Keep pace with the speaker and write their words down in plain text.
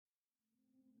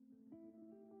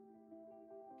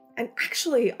And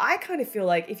actually, I kind of feel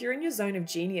like if you're in your zone of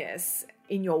genius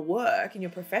in your work, in your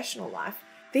professional life,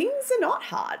 things are not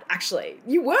hard, actually.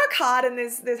 You work hard and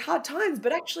there's hard times,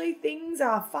 but actually things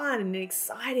are fun and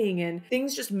exciting and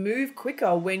things just move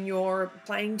quicker when you're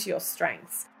playing to your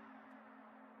strengths.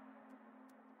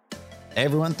 Hey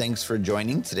everyone, thanks for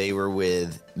joining. Today we're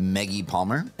with Meggie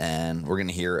Palmer, and we're going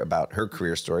to hear about her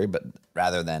career story, but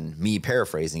rather than me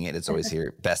paraphrasing it, it's always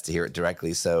best to hear it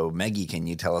directly. So Meggie, can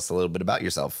you tell us a little bit about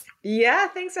yourself? Yeah,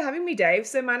 thanks for having me, Dave.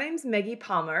 So my name's Meggie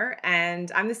Palmer,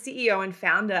 and I'm the CEO and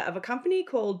founder of a company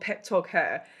called Pep Talk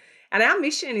Her. And our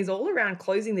mission is all around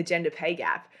closing the gender pay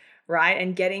gap, right?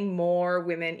 And getting more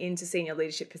women into senior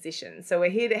leadership positions. So we're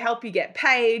here to help you get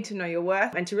paid, to know your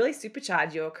worth, and to really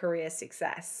supercharge your career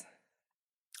success.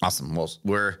 Awesome. Well,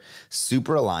 we're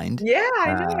super aligned. Yeah,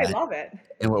 I know. I love it.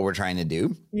 In what we're trying to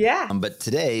do. Yeah. But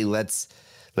today, let's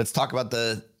talk about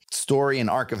the story and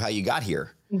arc of how you got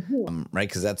here. Mm-hmm. Right?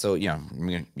 Because that's so, you're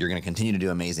going to continue to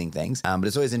do amazing things. But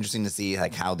it's always interesting to see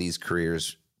like how these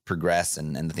careers progress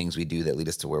and the things we do that lead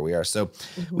us to where we are. So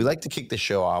we like to kick the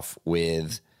show off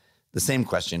with the same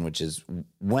question, which is,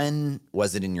 when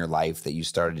was it in your life that you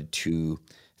started to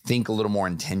think a little more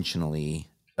intentionally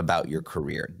about your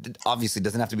career? Obviously, it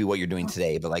doesn't have to be what you're doing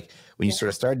today, but like when you sort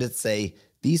of started to say,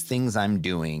 these things I'm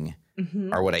doing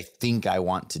are what I think I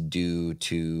want to do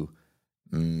to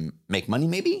make money,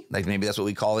 maybe? Like maybe that's what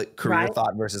we call it, career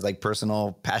thought versus like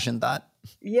personal passion thought.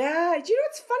 Yeah.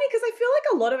 It's funny because I feel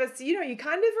like a lot of us, you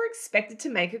kind of are expected to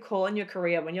make a call in your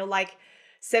career when you're like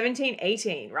 17,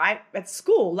 18, right? At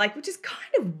school, like, which is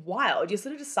kind of wild. You're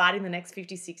sort of deciding the next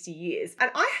 50, 60 years.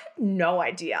 And I had no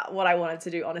idea what I wanted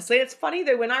to do, honestly. And it's funny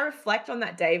though, when I reflect on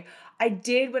that, Dave, I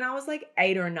did when I was like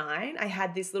 8 or 9, I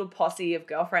had this little posse of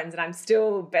girlfriends and I'm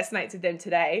still best mates with them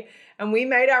today. And we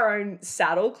made our own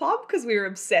saddle club because we were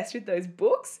obsessed with those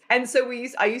books. And so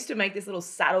I used to make this little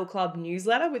saddle club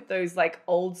newsletter with those like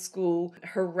old school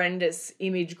horrendous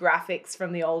image graphics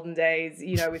from the olden days,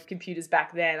 with computers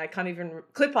back then. I can't even,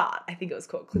 clip art, I think it was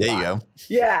called clip There art. you go.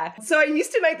 Yeah. So I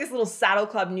used to make this little saddle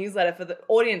club newsletter for the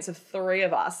audience of 3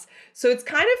 of us. So it's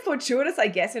kind of fortuitous, I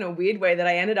guess, in a weird way that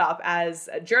I ended up as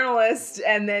a journalist.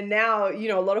 And then now,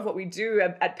 a lot of what we do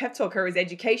at Pep Talk Her is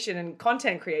education and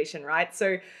content creation, right?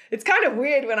 So it's kind of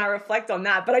weird when I reflect on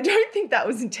that, but I don't think that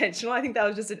was intentional. I think that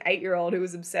was just an 8-year-old who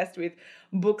was obsessed with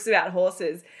books about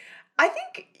horses. I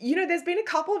think, there's been a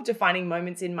couple of defining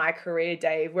moments in my career,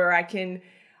 Dave, where I can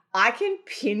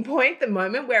pinpoint the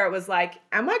moment where it was like,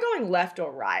 am I going left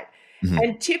or right?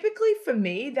 And typically for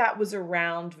me, that was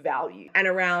around value and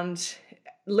around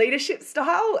leadership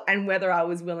style and whether I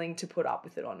was willing to put up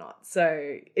with it or not.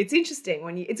 So it's interesting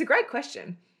it's a great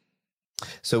question.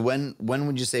 So when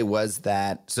would you say was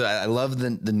that? So I love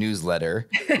the newsletter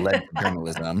led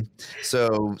journalism.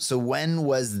 So when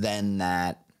was then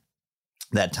that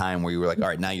time where you were like, all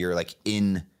right, now you're like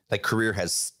in like career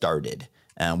has started.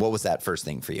 What was that first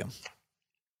thing for you?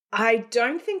 I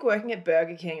don't think working at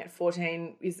Burger King at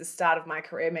 14 is the start of my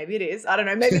career. Maybe it is. I don't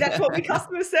know. Maybe that taught me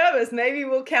customer service. Maybe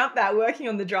we'll count that, working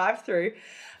on the drive-through.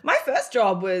 My first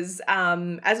job was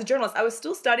as a journalist. I was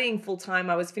still studying full-time.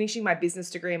 I was finishing my business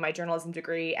degree and my journalism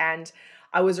degree, and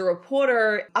I was a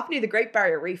reporter up near the Great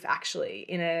Barrier Reef, actually,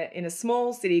 in a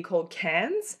small city called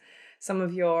Cairns. Some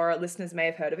of your listeners may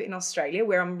have heard of it, in Australia,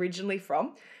 where I'm originally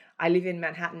from. I live in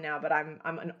Manhattan now, but I'm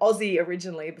an Aussie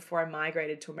originally before I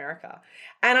migrated to America.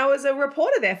 And I was a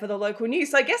reporter there for the local news.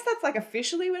 So I guess that's like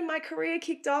officially when my career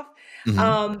kicked off.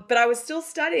 But I was still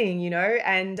studying,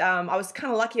 and I was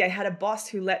kind of lucky. I had a boss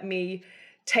who let me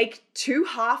take 2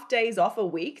 half days off a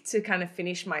week to kind of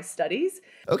finish my studies.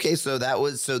 Okay, so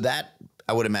that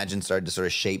I would imagine started to sort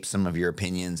of shape some of your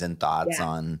opinions and thoughts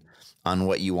on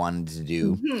what you wanted to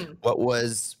do. What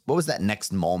was that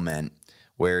next moment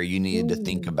where you needed to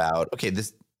think about, okay,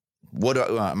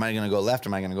 am I going to go left?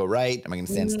 Am I going to go right? Am I going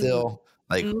to stand still?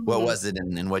 Like, what was it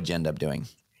and what did you end up doing?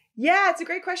 Yeah, it's a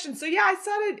great question. So yeah,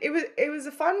 it was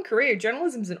a fun career.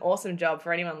 Journalism's an awesome job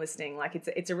for anyone listening. Like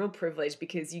it's a real privilege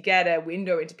because you get a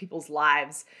window into people's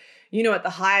lives, at the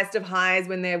highest of highs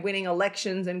when they're winning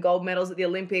elections and gold medals at the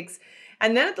Olympics.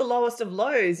 And then at the lowest of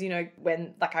lows,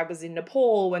 when like I was in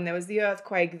Nepal, when there was the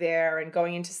earthquake there, and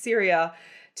going into Syria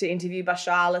to interview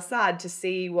Bashar al-Assad to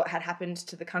see what had happened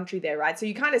to the country there, right? So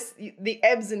you kind of, the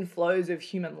ebbs and flows of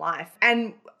human life.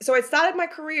 And so I started my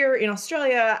career in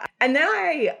Australia, and then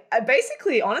I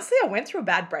basically, honestly, I went through a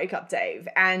bad breakup, Dave.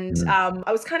 And I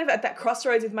was kind of at that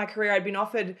crossroads with my career.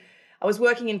 I was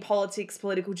working in politics,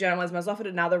 political journalism. I was offered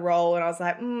another role, and I was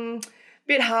like,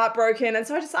 bit heartbroken. And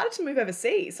so I decided to move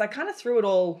overseas. So I kind of threw it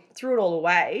all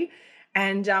away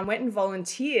and went and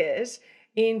volunteered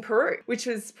in Peru, which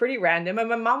was pretty random. And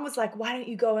my mum was like, why don't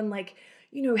you go and like,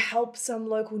 help some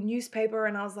local newspaper?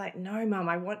 And I was like, no, mum,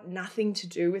 I want nothing to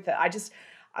do with it.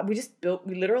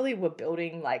 We literally were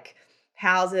building like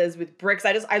houses with bricks.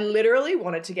 I literally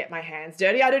wanted to get my hands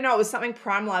dirty. I don't know. It was something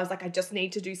primal. I was like, I just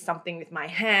need to do something with my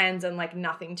hands and like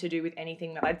nothing to do with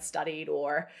anything that I'd studied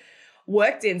or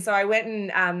worked in. So I went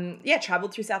and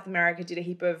traveled through South America, did a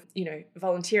heap of,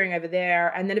 volunteering over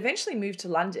there, and then eventually moved to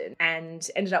London and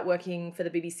ended up working for the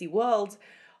BBC World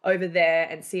over there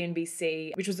and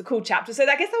CNBC, which was a cool chapter. So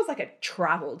I guess that was like a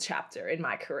travel chapter in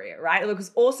my career, right? It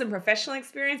was awesome professional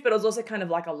experience, but it was also kind of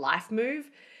like a life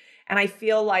move. And I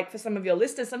feel like for some of your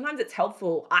listeners, sometimes it's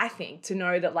helpful, I think, to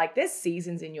know that like there's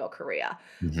seasons in your career.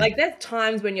 Mm-hmm. Like there's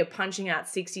times when you're punching out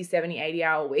 60, 70,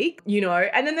 80-hour week,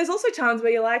 and then there's also times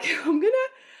where you're like,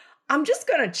 I'm just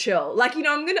going to chill. Like, I'm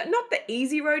going to, not the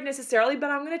easy road necessarily,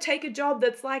 but I'm going to take a job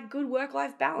that's like good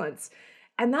work-life balance.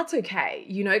 And that's okay,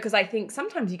 because I think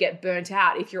sometimes you get burnt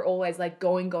out if you're always like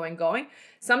going.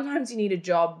 Sometimes you need a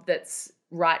job that's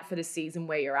right for the season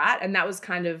where you're at. And that was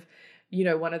kind of,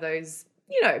 one of those,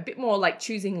 a bit more like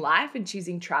choosing life and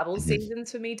choosing travel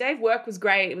seasons for me, Dave. Work was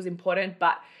great. It was important,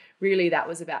 but really that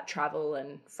was about travel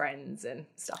and friends and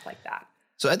stuff like that.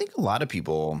 So I think a lot of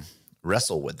people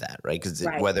wrestle with that, right? Because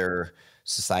whether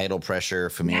societal pressure,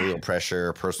 familial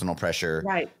pressure, personal pressure,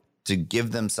 to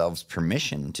give themselves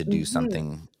permission to do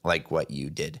something like what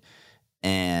you did.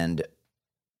 And,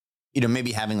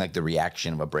 maybe having like the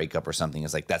reaction of a breakup or something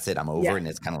is like, that's it, I'm over. And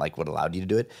it's kind of like what allowed you to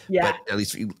do it. Yeah. But at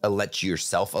least you let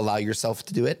yourself allow yourself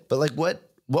to do it. But like, what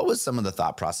was some of the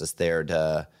thought process there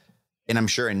and I'm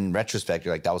sure in retrospect,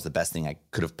 you're like, that was the best thing I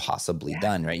could have possibly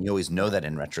done, right? You always know that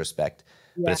in retrospect,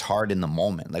 but it's hard in the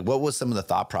moment. Like, what was some of the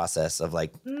thought process of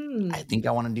like, I think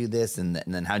I want to do this. And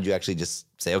then how'd you actually just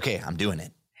say, okay, I'm doing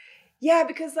it? Yeah,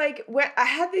 because like I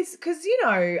had this, because,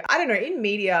 I don't know, in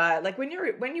media, like when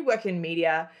you work in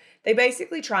media, they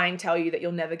basically try and tell you that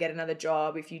you'll never get another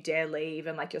job if you dare leave.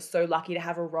 And like, you're so lucky to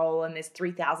have a role and there's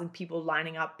 3,000 people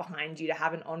lining up behind you to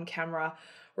have an on-camera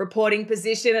reporting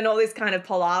position and all this kind of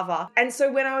palaver. And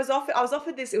so when I was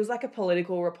offered this, it was like a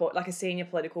political report, like a senior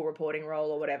political reporting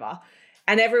role or whatever.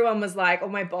 And everyone was like,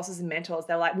 my bosses and mentors,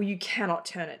 they're like, well, you cannot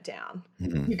turn it down.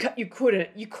 Mm-hmm.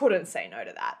 You couldn't say no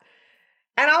to that.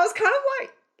 And I was kind of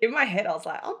like, in my head, I was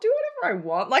like, I'll do whatever I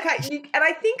want. Like, and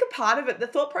I think a part of it, the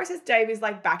thought process, Dave, is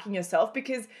like backing yourself,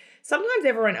 because sometimes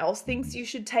everyone else thinks you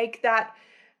should take that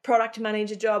product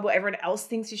manager job, or everyone else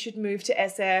thinks you should move to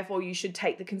SF, or you should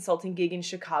take the consulting gig in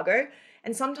Chicago.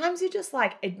 And sometimes you're just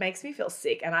like, it makes me feel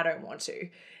sick and I don't want to.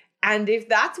 And if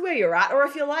that's where you're at, or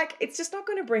if you're like, it's just not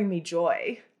going to bring me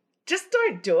joy, just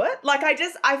don't do it. Like,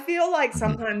 I feel like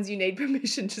sometimes you need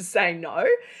permission to say no,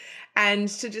 and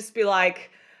to just be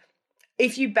like,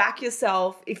 if you back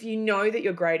yourself, if you know that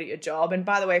you're great at your job, and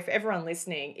by the way, for everyone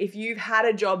listening, if you've had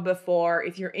a job before,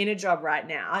 if you're in a job right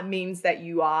now, it means that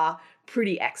you are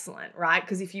pretty excellent, right?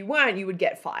 Because if you weren't, you would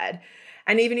get fired.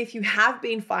 And even if you have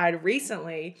been fired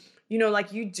recently,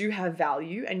 like you do have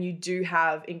value and you do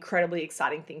have incredibly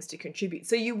exciting things to contribute.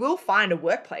 So you will find a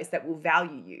workplace that will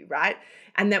value you, right?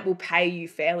 And that will pay you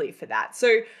fairly for that.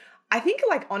 So I think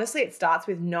like, honestly, it starts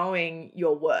with knowing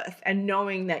your worth and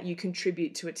knowing that you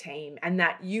contribute to a team and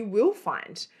that you will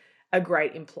find a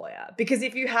great employer. Because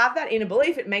if you have that inner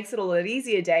belief, it makes it a lot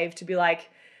easier, Dave, to be like,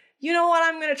 you know what,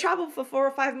 I'm going to travel for 4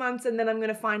 or 5 months and then I'm going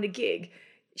to find a gig.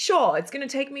 Sure, it's going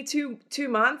to take me two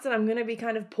months and I'm going to be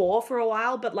kind of poor for a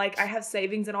while, but like I have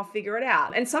savings and I'll figure it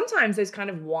out. And sometimes those kind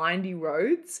of windy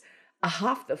roads are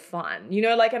half the fun,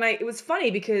 it was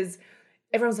funny because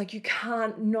everyone's like, you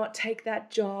can't not take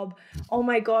that job. Oh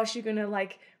my gosh, you're going to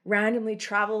like randomly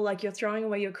travel, like you're throwing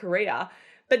away your career.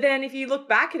 But then if you look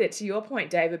back at it, to your point,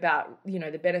 Dave, about,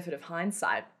 the benefit of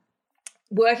hindsight,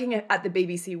 working at the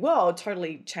BBC World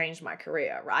totally changed my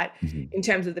career, right? Mm-hmm. In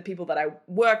terms of the people that I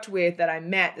worked with, that I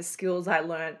met, the skills I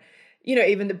learned,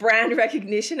 even the brand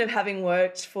recognition of having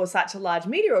worked for such a large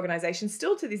media organization,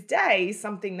 still to this day is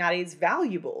something that is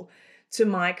valuable to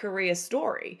my career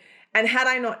story. And had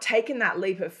I not taken that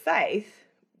leap of faith,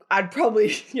 I'd probably,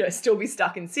 still be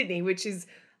stuck in Sydney, which is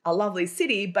a lovely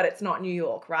city, but it's not New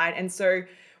York, right? And so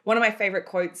one of my favorite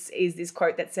quotes is this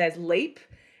quote that says, leap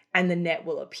and the net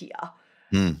will appear.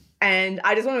 And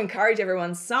I just want to encourage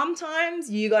everyone, sometimes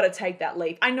you got to take that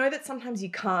leap. I know that sometimes you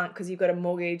can't because you've got a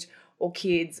mortgage or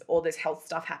kids or there's health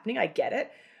stuff happening. I get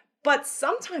it. But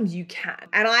sometimes you can.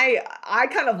 And I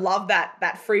kind of love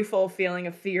that free fall feeling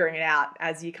of figuring it out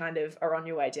as you kind of are on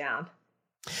your way down.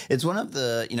 It's one of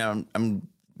the,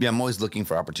 I'm always looking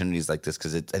for opportunities like this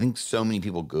because I think so many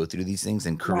people go through these things,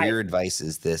 and career advice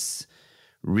is this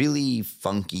really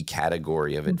funky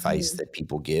category of advice Mhm. that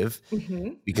people give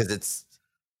Mhm. because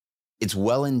it's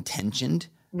well intentioned,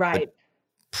 but Right.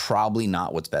 probably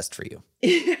not what's best for you.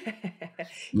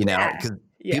 You know, Yeah. because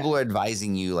Yeah. people are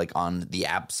advising you like on the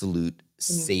absolute Mm.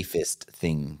 safest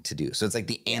thing to do. So it's like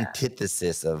the Yeah.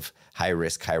 antithesis of high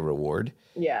risk, high reward.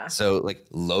 Yeah. So like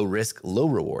low risk, low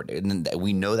reward. And then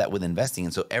we know that with investing.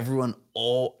 And so everyone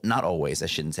not always, I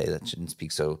shouldn't say that, shouldn't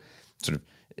speak so sort of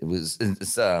it's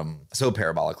so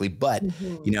parabolically, but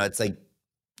Mhm. it's like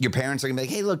your parents are gonna be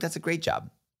like, hey, look, that's a great job.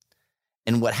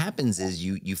 And what happens is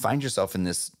you find yourself in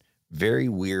this very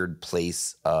weird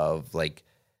place of like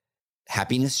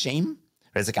happiness shame.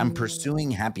 Right? It's like I'm Mm.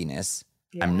 pursuing happiness.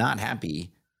 Yeah. I'm not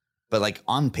happy, but like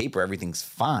on paper, everything's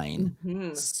fine.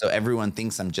 Mhm. So everyone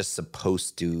thinks I'm just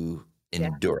supposed to Yeah.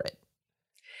 endure it.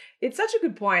 It's such a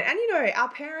good point. And, you know, our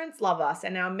parents love us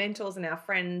and our mentors and our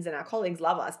friends and our colleagues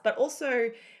love us, but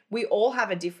also we all have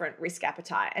a different risk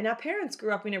appetite. And our parents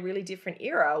grew up in a really different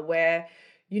era where,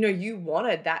 you know, you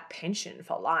wanted that pension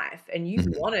for life and you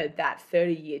Mhm. wanted that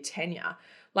 30-year tenure.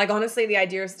 Like honestly, the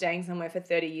idea of staying somewhere for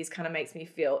 30 years kind of makes me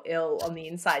feel ill on the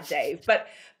inside, Dave. But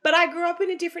I grew up in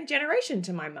a different generation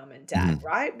to my mum and dad, Mhm.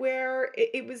 right? Where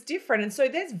it was different. And so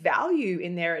there's value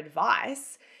in their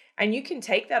advice and you can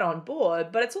take that on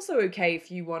board, but it's also okay if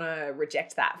you want to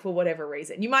reject that for whatever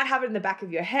reason. You might have it in the back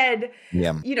of your head,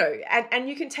 Yeah. you know, and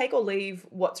you can take or leave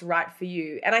what's right for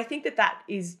you. And I think that that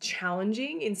is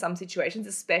challenging in some situations,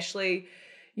 especially,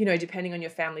 you know, depending on your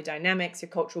family dynamics, your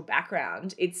cultural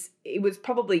background. It was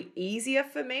probably easier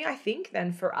for me, I think,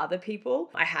 than for other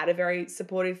people. I had a very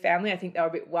supportive family. I think they were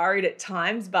a bit worried at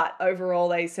times, but overall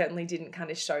they certainly didn't kind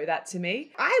of show that to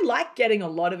me. I like getting a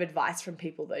lot of advice from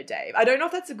people though, Dave. I don't know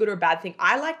if that's a good or a bad thing.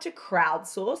 I like to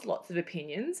crowdsource lots of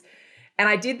opinions. And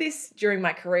I did this during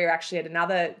my career, actually, at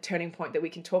another turning point that we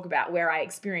can talk about where I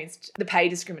experienced the pay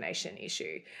discrimination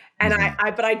issue. And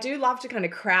Mhm. but I do love to kind of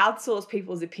crowdsource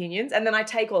people's opinions and then I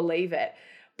take or leave it.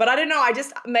 But I don't know,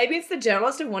 maybe it's the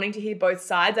journalist of wanting to hear both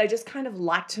sides. I just kind of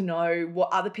like to know what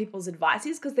other people's advice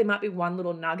is because there might be one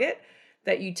little nugget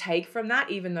that you take from that,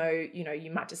 even though, you know,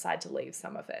 you might decide to leave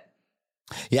some of it.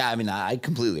 Yeah, I mean, I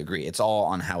completely agree. It's all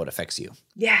on how it affects you,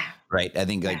 Yeah. right? I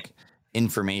think Yeah. like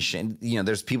information,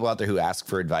 there's people out there who ask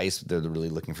for advice, but they're really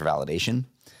looking for validation.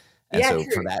 And Yeah, so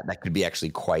for true. that could be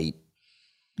actually quite,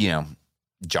 you know,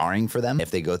 jarring for them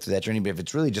if they go through that journey. But if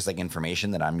it's really just like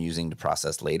information that I'm using to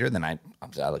process later, then I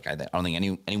don't think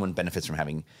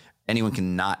anyone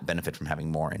cannot benefit from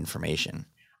having more information.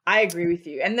 I agree with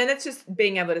you. And then it's just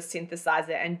being able to synthesize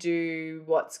it and do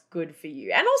what's good for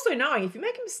you. And also knowing if you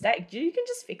make a mistake, you can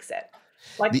just fix it.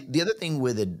 Like, The other thing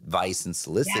with advice and yeah,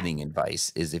 soliciting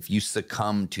advice is if you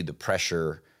succumb to the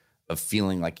pressure of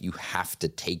feeling like you have to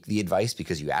take the advice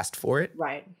because you asked for it,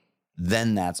 right.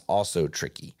 then that's also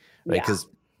tricky, right? Yeah. Because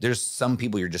there's some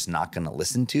people you're just not going to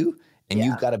listen to. And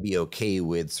you've Yeah. got to be okay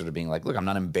with sort of being like, look, I'm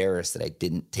not embarrassed that I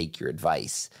didn't take your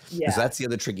advice. And so Yeah. that's the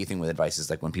other tricky thing with advice is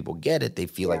like when people get it, they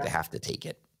feel like Yeah. they have to take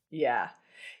it. Yeah.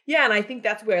 Yeah, and I think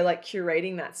that's where like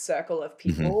curating that circle of Hmm.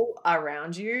 people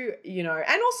around you, you know,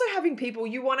 and also having people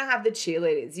you want to have the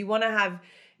cheerleaders. You want to have,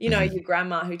 you know, Hmm. your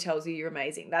grandma who tells you you're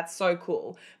amazing. That's so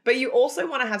cool. But you also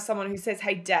want to have someone who says,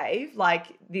 "Hey Dave, like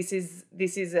this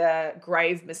is a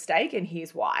grave mistake and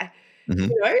here's why." Hmm.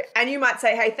 You know, and you might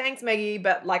say, "Hey, thanks Maggie,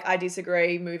 but like I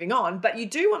disagree, moving on." But you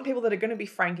do want people that are going to be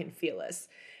frank and fearless.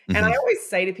 And I Hmm. always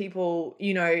say to people,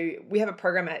 you know, we have a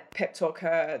program at Pep Talk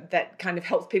Her that kind of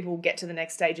helps people get to the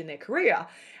next stage in their career.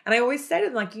 And I always say to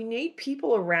them, like, you need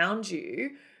people around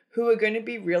you who are going to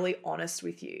be really honest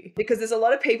with you. Because there's a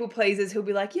lot of people pleasers who'll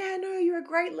be like, yeah, no, you're a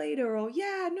great leader, or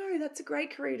yeah, no, that's a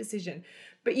great career decision.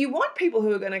 But you want people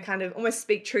who are going to kind of almost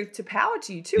speak truth to power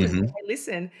to you too and say, Hmm. hey,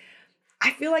 listen,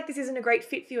 I feel like this isn't a great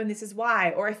fit for you and this is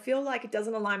why. Or I feel like it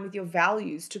doesn't align with your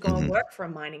values to go and Hmm. work for a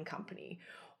mining company.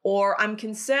 Or I'm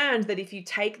concerned that if you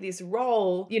take this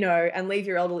role, you know, and leave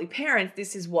your elderly parents,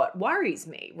 this is what worries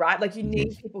me, right? Like you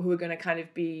need Hmm. people who are going to kind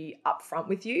of be upfront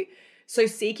with you. So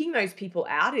seeking those people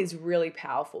out is really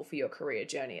powerful for your career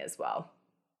journey as well.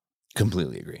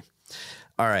 Completely agree.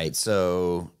 All right.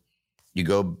 So you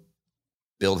go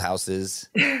build houses,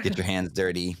 get your hands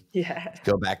dirty, Yeah.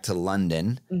 go back to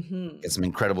London, Hmm. get some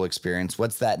incredible experience.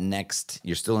 What's that next?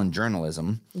 You're still in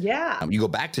journalism. Yeah. You go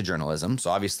back to journalism.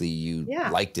 So obviously you Yeah.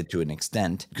 liked it to an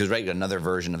extent because right, another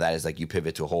version of that is like you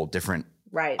pivot to a whole different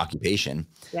Right. occupation.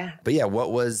 Yeah. But yeah,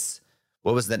 what was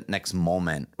that next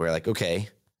moment where like, okay,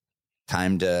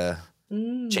 time to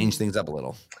change Mm. things up a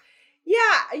little?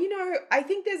 Yeah, you know, I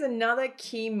think there's another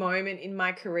key moment in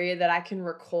my career that I can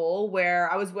recall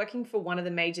where I was working for one of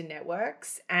the major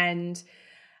networks and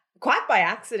Quite by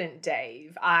accident,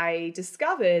 Dave, I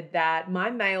discovered that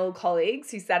my male colleagues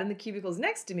who sat in the cubicles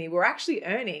next to me were actually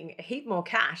earning a heap more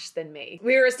cash than me.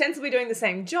 We were ostensibly doing the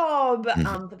same job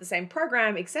for the same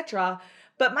program, etc.,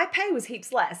 but my pay was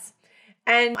heaps less.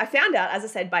 And I found out, as I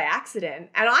said, by accident.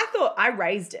 And I thought I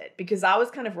raised it because I was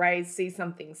kind of raised, see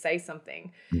something, say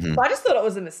something. Mhm. So I just thought it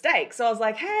was a mistake. So I was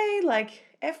like, hey, like,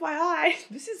 FYI,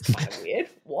 this is kind of weird.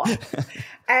 What?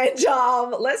 And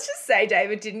let's just say,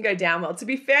 David, didn't go down well. To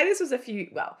be fair, this was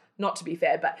not to be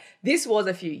fair, but this was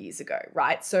a few years ago,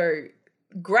 right? So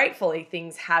gratefully,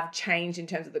 things have changed in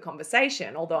terms of the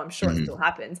conversation, although I'm sure it still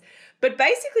happens. But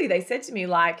basically, they said to me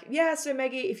like, yeah, so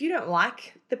Maggie, if you don't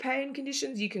like the pay and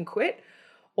conditions, you can quit,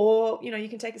 or, you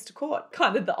can take us to court,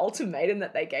 kind of the ultimatum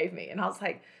that they gave me. And I was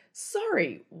like,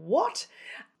 sorry, what?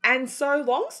 And so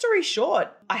long story short,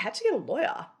 I had to get a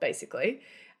lawyer, basically.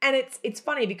 And it's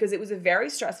funny because it was a very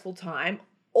stressful time,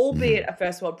 albeit a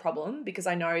first world problem, because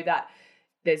I know that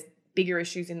there's bigger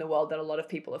issues in the world that a lot of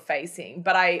people are facing.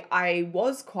 But I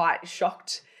was quite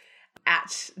shocked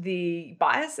at the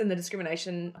bias and the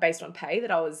discrimination based on pay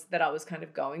that I was kind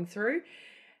of going through.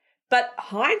 But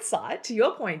hindsight, to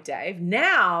your point, Dave,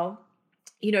 now,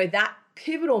 that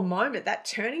pivotal moment, that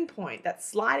turning point, that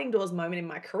sliding doors moment in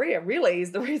my career really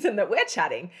is the reason that we're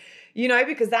chatting,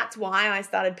 because that's why I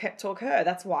started Pep Talk Her.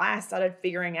 That's why I started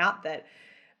figuring out that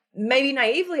maybe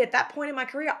naively at that point in my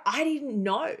career, I didn't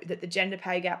know that the gender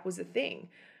pay gap was a thing.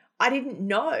 I didn't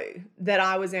know that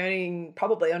I was earning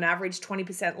probably on average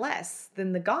 20% less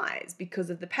than the guys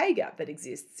because of the pay gap that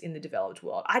exists in the developed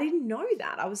world. I didn't know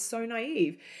that. I was so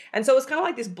naive. And so it was kind of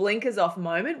like this blinkers off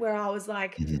moment where I was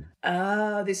like,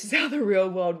 this is how the real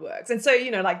world works. And so,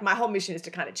 like my whole mission is to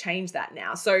kind of change that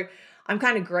now. So I'm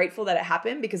kind of grateful that it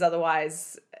happened because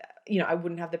otherwise, I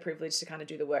wouldn't have the privilege to kind of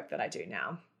do the work that I do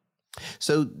now.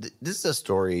 So this is a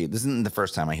story. This isn't the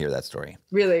first time I hear that story.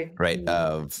 Really? Right.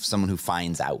 Of someone who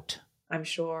finds out. I'm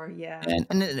sure. Yeah.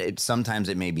 And sometimes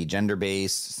it may be gender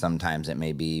based. Sometimes it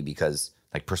may be because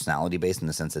like personality based in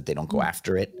the sense that they don't go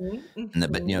after it.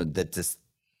 And but that just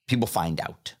people find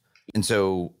out. And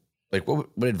so like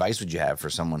what advice would you have for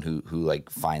someone who like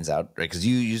finds out, right? Because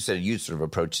you said you sort of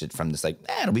approached it from this like,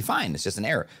 it'll be fine. It's just an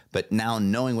error. But now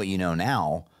knowing what you know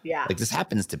now, like this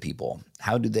happens to people.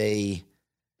 How do they?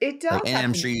 It does. And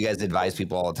I'm sure you guys advise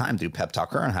people all the time through Pep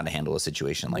Talk Her on how to handle a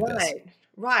situation like this.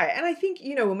 Right. And I think,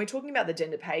 when we're talking about the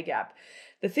gender pay gap,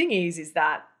 the thing is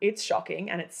that it's shocking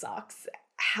and it sucks.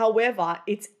 However,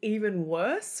 it's even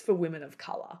worse for women of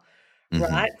color,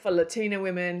 right? For Latina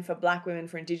women, for Black women,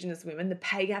 for Indigenous women, the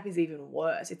pay gap is even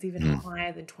worse. It's even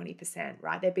higher than 20%,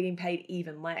 right? They're being paid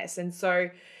even less. And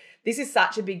so this is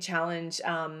such a big challenge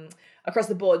across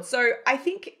the board. So I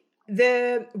think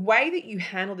the way that you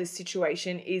handle this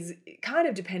situation is kind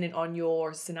of dependent on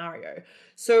your scenario.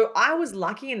 So I was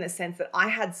lucky in the sense that I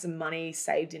had some money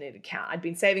saved in an account. I'd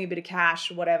been saving a bit of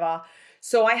cash, whatever.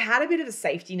 So I had a bit of a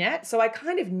safety net. So I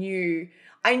kind of knew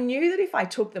that if I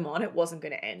took them on, it wasn't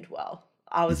going to end well.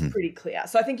 I was pretty clear.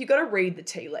 So I think you've got to read the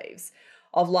tea leaves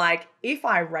of like, if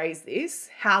I raise this,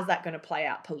 how's that going to play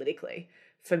out politically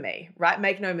for me, right?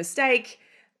 Make no mistake,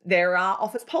 there are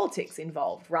office politics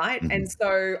involved, right? And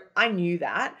so I knew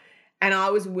that and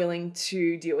I was willing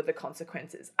to deal with the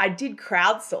consequences. I did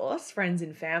crowdsource friends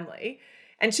and family.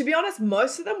 And to be honest,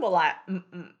 most of them were like,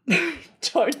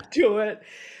 don't do it.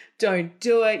 Don't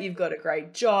do it. You've got a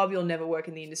great job. You'll never work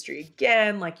in the industry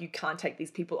again. Like you can't take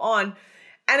these people on.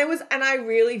 And I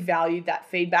really valued that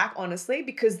feedback, honestly,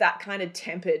 because that kind of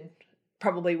tempered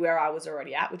probably where I was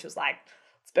already at, which was like,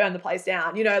 let's burn the place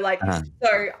down,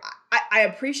 so I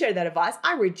appreciated that advice.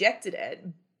 I rejected it,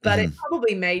 but it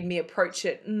probably made me approach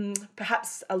it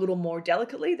perhaps a little more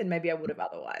delicately than maybe I would have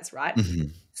otherwise, right?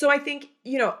 So I think,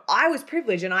 I was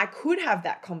privileged and I could have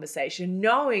that conversation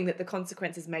knowing that the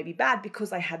consequences may be bad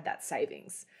because I had that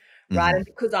savings, right? And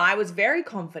because I was very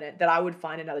confident that I would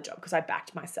find another job because I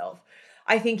backed myself.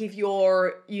 I think if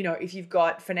you're, if you've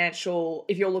got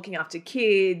if you're looking after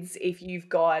kids, if you've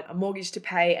got a mortgage to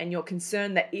pay and you're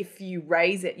concerned that if you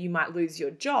raise it, you might lose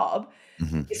your job,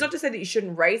 it's not to say that you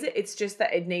shouldn't raise it. It's just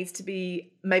that it needs to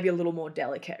be maybe a little more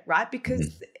delicate, right?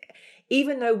 Because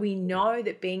even though we know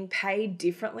that being paid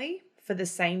differently for the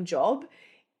same job,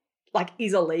 like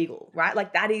is illegal, right?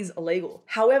 Like that is illegal.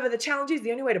 However, the challenge is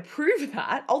the only way to prove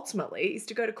that ultimately is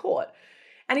to go to court.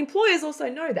 And employers also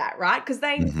know that, right? Because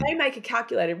they make a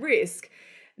calculated risk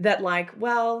that like,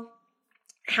 well,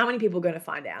 how many people are going to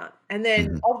find out? And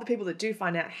then of the people that do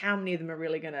find out, how many of them are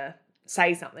really going to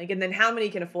say something? And then how many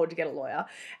can afford to get a lawyer?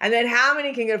 And then how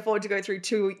many can afford to go through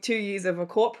two years of a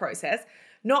court process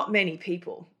not many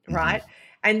people, Mm-hmm. right?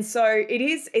 And so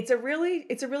it's a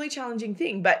really challenging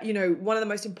thing. But, one of the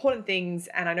most important things,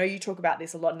 and I know you talk about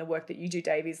this a lot in the work that you do,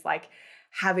 Dave, is like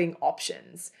having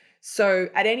options. So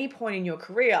at any point in your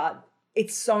career,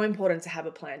 it's so important to have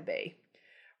a plan B,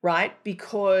 right?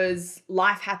 Because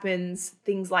life happens,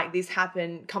 things like this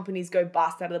happen, companies go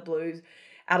bust out of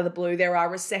the blue. There are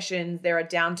recessions, there are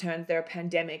downturns, there are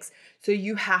pandemics. So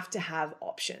you have to have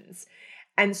options.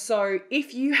 And so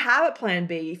if you have a plan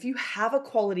B, if you have a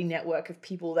quality network of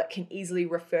people that can easily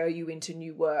refer you into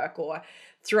new work or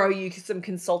throw you some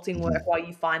consulting work while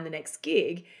you find the next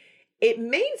gig, it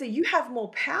means that you have more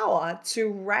power to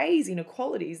raise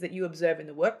inequalities that you observe in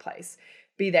the workplace,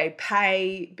 be they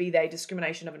pay, be they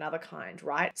discrimination of another kind,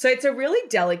 right? So it's a really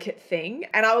delicate thing.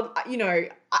 And I would,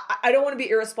 I don't want to be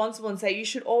irresponsible and say you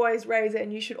should always raise it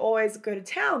and you should always go to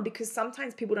town, because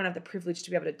sometimes people don't have the privilege to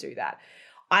be able to do that.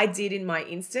 I did in my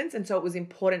instance. And so it was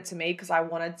important to me because I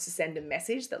wanted to send a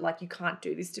message that like, you can't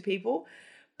do this to people.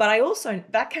 But I also,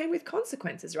 that came with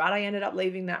consequences, right? I ended up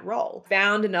leaving that role,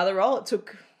 found another role. It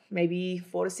took maybe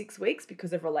 4 to 6 weeks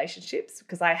because of relationships,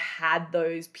 because I had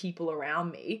those people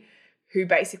around me who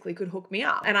basically could hook me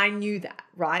up. And I knew that,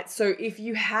 right? So if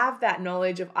you have that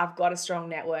knowledge of I've got a strong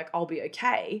network, I'll be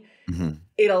okay,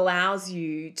 it allows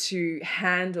you to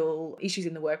handle issues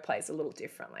in the workplace a little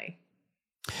differently.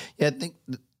 Yeah, I think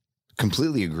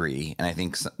completely agree. And I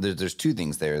think there's two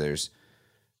things there. There's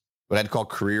what I'd call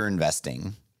career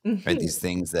investing, right? These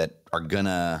things that are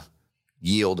gonna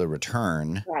yield a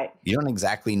return. Right. You don't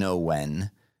exactly know when.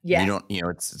 Yeah. You don't,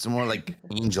 it's more like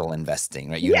angel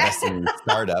investing, right? You invest in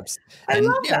startups I and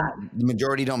love that. the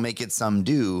majority don't make it, some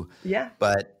do. Yeah.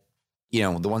 But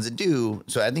the ones that do.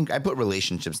 So I think I put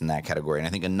relationships in that category. And I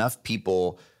think not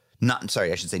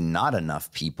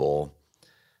enough people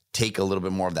take a little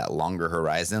bit more of that longer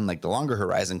horizon. Like the longer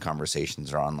horizon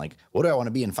conversations are on like, what do I want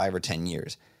to be in 5 or 10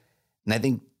 years? And I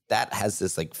think that has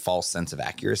this like false sense of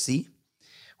accuracy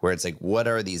where it's like, what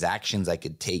are these actions I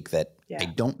could take that I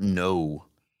don't know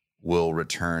will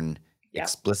return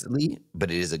explicitly, but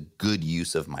it is a good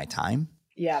use of my time.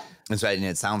 Yeah. And so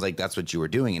it sounds like that's what you were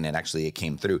doing. And it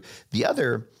came through. The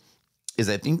other is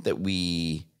I think that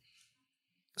we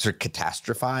sort of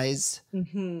catastrophize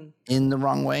in the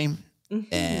wrong way.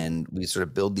 And we sort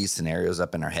of build these scenarios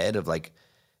up in our head of like,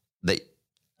 that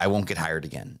I won't get hired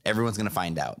again. Everyone's going to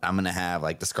find out. I'm going to have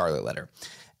like the scarlet letter.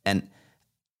 And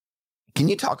can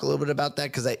you talk a little bit about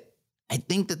that? Because I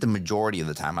think that the majority of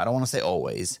the time, I don't want to say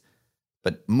always,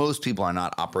 but most people are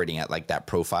not operating at like that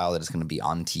profile that is going to be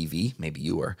on TV. Maybe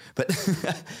you were,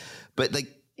 but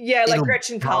like, yeah, like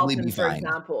Gretchen Carlson, for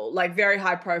example, like very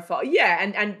high profile. Yeah,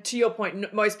 and to your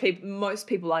point, most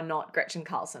people are not Gretchen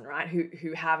Carlson, right?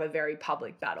 Who have a very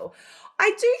public battle.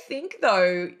 I do think,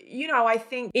 though, I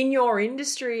think in your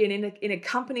industry and in a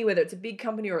company, whether it's a big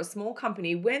company or a small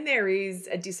company, when there is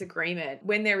a disagreement,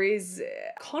 when there is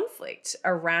conflict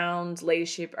around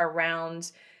leadership,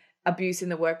 around abuse in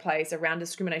the workplace, around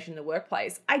discrimination in the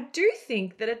workplace, I do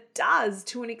think that it does,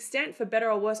 to an extent, for better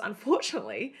or worse,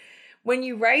 unfortunately. When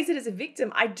you raise it as a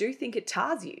victim, I do think it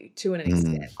tars you to an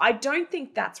extent. I don't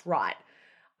think that's right.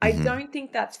 I don't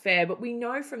think that's fair. But we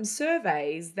know from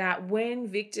surveys that when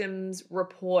victims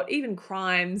report even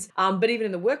crimes, but even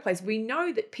in the workplace, we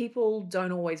know that people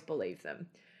don't always believe them,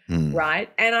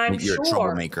 right? And I'm you're sure a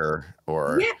troublemaker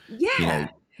or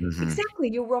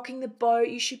exactly. You're rocking the boat.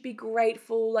 You should be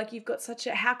grateful. Like you've got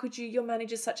how could you? Your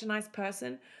manager's such a nice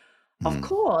person. Of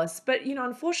course. But,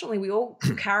 unfortunately, we all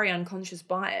carry unconscious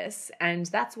bias, and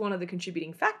that's one of the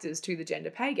contributing factors to the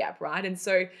gender pay gap, right? And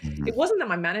so it wasn't that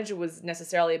my manager was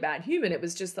necessarily a bad human. It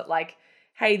was just that like,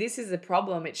 hey, this is a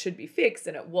problem. It should be fixed,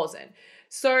 and it wasn't.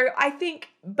 So I think,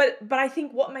 but I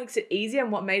think what makes it easier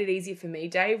and what made it easier for me,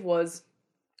 Dave, was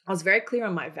I was very clear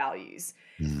on my values.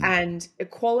 And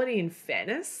equality and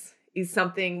fairness is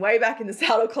something way back in the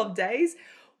Saddle Club days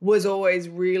was always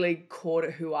really core to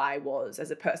who I was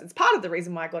as a person. It's part of the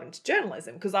reason why I got into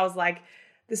journalism, because I was like,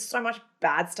 there's so much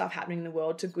bad stuff happening in the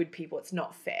world to good people. It's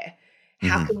not fair.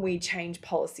 How can we change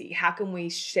policy? How can we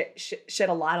shed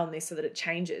a light on this so that it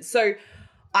changes? So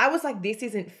I was like, this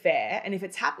isn't fair. And if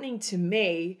it's happening to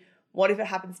me, what if it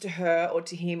happens to her or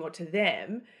to him or to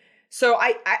them? So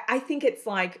I think it's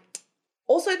like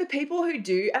also the people who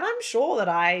do, and I'm sure that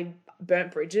I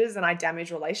burnt bridges and I damaged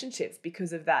relationships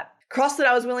because of that cross that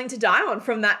I was willing to die on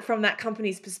from that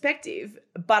company's perspective.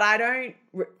 But I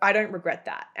don't regret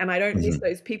that. And I don't miss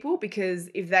those people, because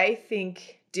if they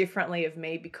think differently of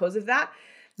me because of that,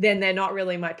 then they're not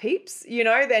really my peeps.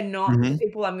 They're not the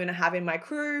people I'm going to have in my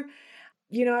crew.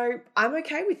 I'm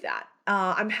okay with that.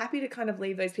 I'm happy to kind of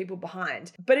leave those people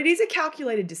behind. But it is a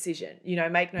calculated decision,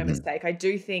 make no mistake. I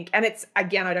do think, and it's,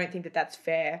 again, I don't think that that's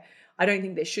fair. I don't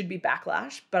think there should be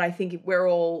backlash, but I think if we're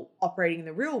all operating in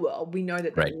the real world, we know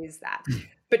that there is that.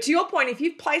 But to your point, if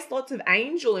you've placed lots of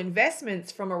angel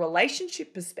investments from a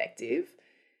relationship perspective,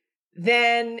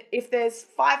 then if there's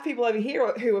 5 people over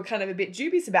here who are kind of a bit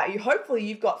dubious about you, hopefully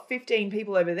you've got 15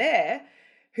 people over there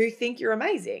who think you're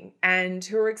amazing and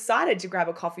who are excited to grab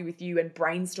a coffee with you and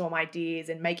brainstorm ideas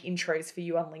and make intros for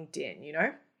you on LinkedIn,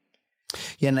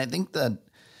 Yeah, and I think that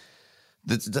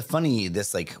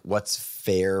this like what's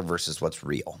fair versus what's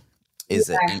real is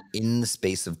that in the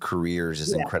space of careers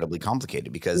is incredibly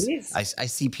complicated, because I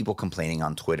see people complaining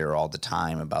on Twitter all the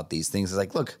time about these things. It's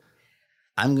like, look,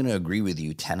 I'm going to agree with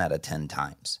you 10 out of 10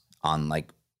 times on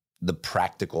like the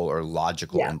practical or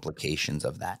logical implications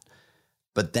of that.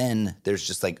 But then there's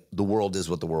just like, the world is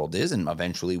what the world is, and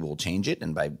eventually we'll change it.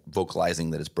 And by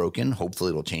vocalizing that it's broken, hopefully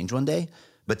it'll change one day.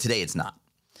 But today it's not.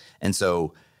 And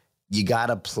so you got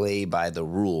to play by the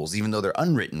rules, even though they're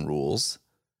unwritten rules,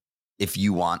 if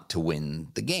you want to win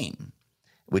the game,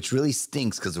 which really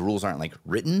stinks because the rules aren't like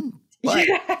written. But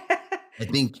I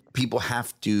think people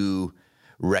have to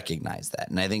recognize that.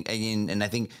 And I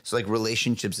think so, like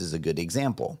relationships is a good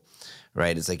example,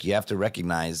 right? It's like you have to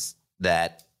recognize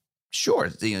that, sure,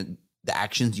 the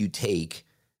actions you take,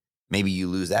 maybe you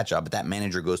lose that job, but that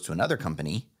manager goes to another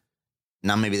company.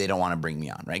 Now maybe they don't want to bring me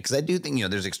on, right? Because I do think,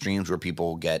 there's extremes where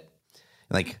people get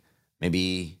like,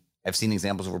 maybe I've seen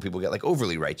examples where people get like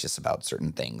overly righteous about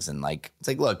certain things. And like, it's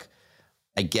like, look,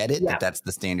 I get it that that's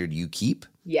the standard you keep.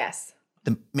 Yes.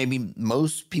 Maybe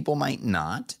most people might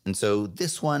not. And so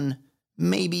this one,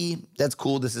 maybe that's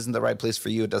cool. This isn't the right place for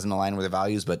you. It doesn't align with your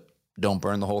values, but don't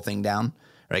burn the whole thing down,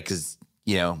 right? Because,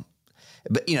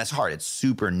 but it's hard. It's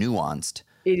super nuanced,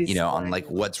 it is on like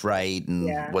what's right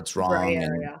and what's wrong.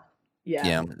 And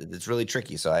it's really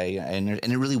tricky. So and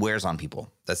it really wears on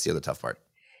people. That's the other tough part.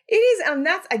 It is. And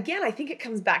that's, again, I think it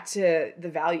comes back to the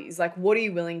values. Like, what are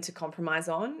you willing to compromise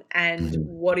on, and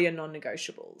what are your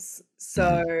non-negotiables?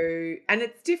 So, and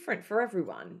it's different for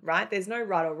everyone, right? There's no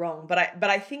right or wrong. But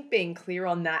I think being clear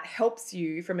on that helps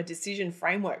you from a decision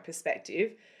framework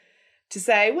perspective to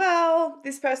say, well,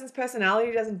 this person's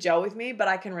personality doesn't gel with me, but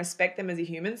I can respect them as a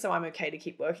human, so I'm okay to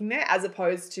keep working there, as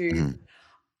opposed to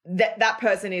that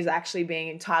person is actually being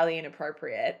entirely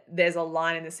inappropriate. There's a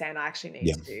line in the sand. I actually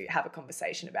need to have a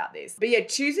conversation about this. But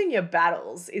choosing your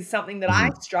battles is something that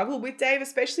I struggle with, Dave,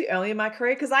 especially early in my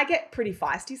career, because I get pretty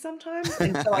feisty sometimes.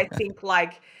 And so I think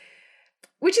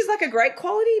which is like a great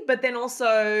quality, but then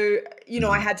also,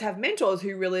 I had to have mentors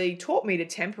who really taught me to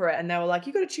temper it. And they were like,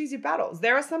 you got to choose your battles.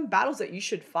 There are some battles that you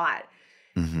should fight.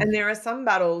 And there are some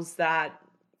battles that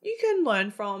you can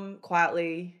learn from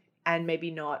quietly and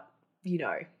maybe not,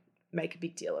 make a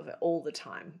big deal of it all the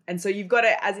time. And so you've got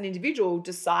to, as an individual,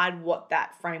 decide what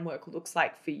that framework looks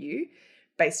like for you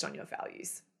based on your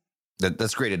values.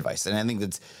 That's great advice. And I think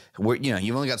that's where,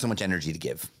 you've only got so much energy to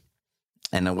give.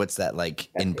 And what's that like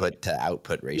input to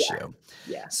output ratio?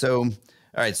 Yeah. So, all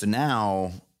right. So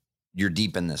now you're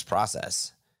deep in this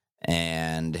process,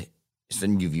 and so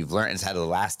you've learned, it's had a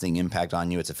lasting impact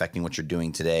on you. It's affecting what you're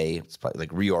doing today. It's probably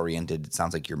like reoriented. It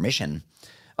sounds like your mission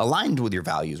aligned with your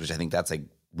values, which I think that's like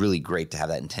really great to have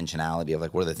that intentionality of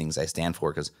like, what are the things I stand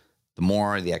for? Because the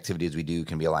more the activities we do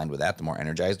can be aligned with that, the more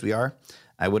energized we are,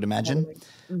 I would imagine.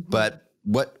 But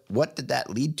what did that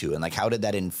lead to? And like, how did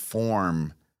that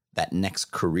inform that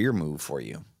next career move for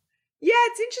you? Yeah,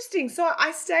 it's interesting. So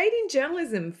I stayed in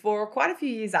journalism for quite a few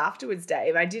years afterwards,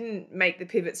 Dave. I didn't make the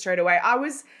pivot straight away. I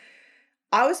was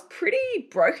pretty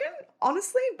broken,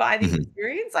 honestly, by the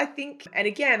experience, I think. And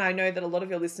again, I know that a lot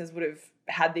of your listeners would have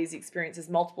had these experiences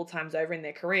multiple times over in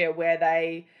their career where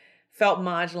they felt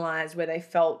marginalized, where they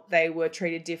felt they were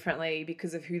treated differently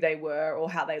because of who they were or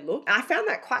how they looked. And I found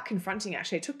that quite confronting,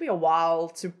 actually. It took me a while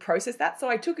to process that. So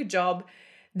I took a job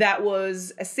that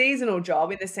was a seasonal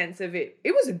job in the sense of it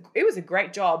was a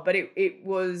great job, but it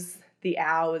was, the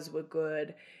hours were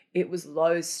good. It was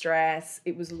low stress.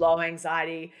 It was low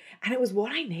anxiety, and it was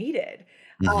what I needed.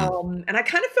 And I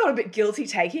kind of felt a bit guilty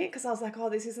taking it because I was like, oh,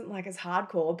 this isn't like as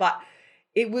hardcore, but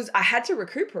I had to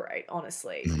recuperate,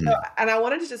 honestly. So, and I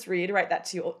wanted to just reiterate that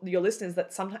to your listeners,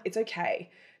 that sometimes it's okay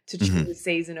to choose a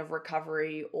season of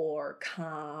recovery or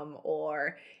calm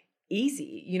or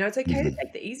easy. It's okay to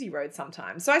take the easy road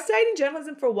sometimes. So I stayed in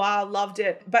journalism for a while, loved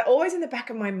it, but always in the back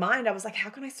of my mind, I was like, how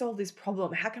can I solve this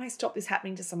problem? How can I stop this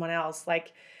happening to someone else?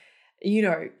 Like,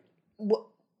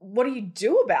 what do you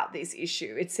do about this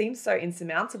issue? It seems so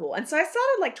insurmountable. And so I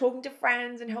started like talking to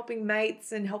friends and helping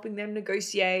mates and helping them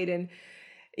negotiate. And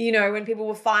when people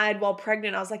were fired while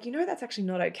pregnant, I was like, that's actually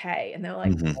not okay. And they were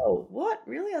like, Mhm. oh, what?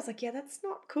 Really? I was like, yeah, that's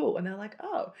not cool. And they're like,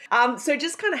 oh. So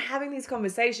just kind of having these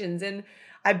conversations. And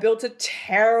I built a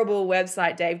terrible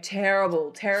website, Dave. Terrible,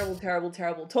 terrible, terrible,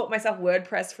 terrible. Taught myself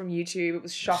WordPress from YouTube. It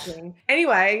was shocking.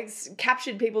 Anyway,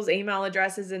 captured people's email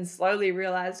addresses and slowly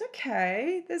realized,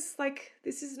 okay, this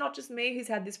is not just me who's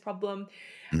had this problem.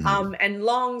 Mhm. And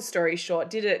long story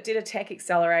short, did a tech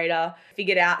accelerator,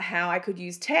 figured out how I could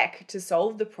use tech to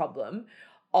solve the problem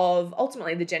of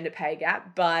ultimately the gender pay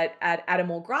gap, but at a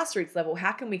more grassroots level,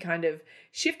 how can we kind of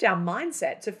shift our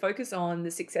mindset to focus on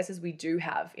the successes we do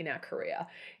have in our career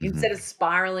instead Mhm. of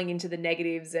spiraling into the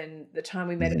negatives and the time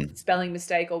we made a Mhm. spelling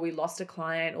mistake or we lost a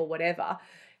client or whatever?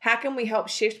 How can we help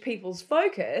shift people's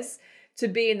focus to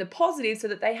be in the positive so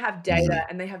that they have data Mhm.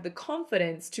 and they have the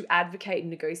confidence to advocate and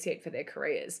negotiate for their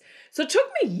careers? So it took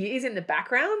me years in the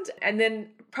background. And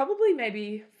then probably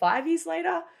maybe 5 years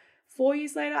later, 4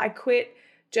 years later, I quit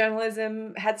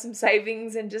journalism, had some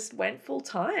savings and just went full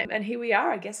time. And here we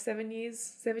are, I guess 7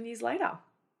 years later.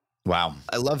 Wow.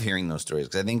 I love hearing those stories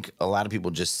because I think a lot of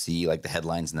people just see like the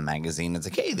headlines in the magazine. It's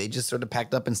like, hey, they just sort of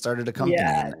packed up and started a company.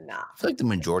 Yeah, And nah. I feel like the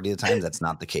majority of the times that's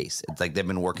not the case. It's like they've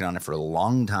been working on it for a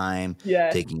long time, Yeah.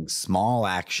 taking small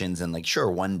actions. And like, sure,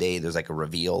 one day there's like a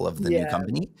reveal of the new Yeah.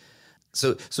 company.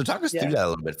 So talk us through Yeah. that a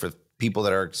little bit for people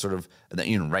that are sort of,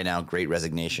 right now, great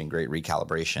resignation, great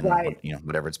recalibration, Right.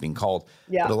 whatever it's being called.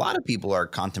 But Yeah. a lot of people are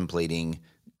contemplating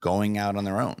going out on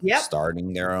their own, Yep.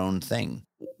 starting their own thing.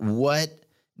 What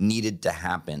needed to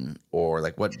happen, or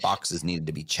like what boxes needed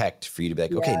to be checked for you to be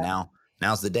like, okay, Yeah.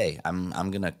 now's the day. I'm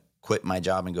gonna quit my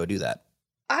job and go do that.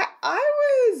 I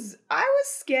was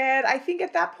scared. I think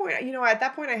at that point,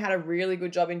 I had a really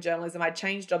good job in journalism. I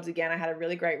changed jobs again. I had a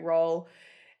really great role.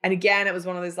 And again, it was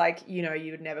one of those like, you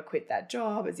would never quit that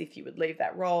job, as if you would leave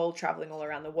that role, traveling all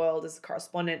around the world as a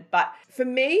correspondent. But for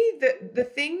me, the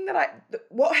thing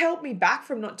what held me back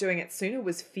from not doing it sooner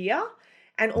was fear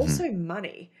and Hmm. also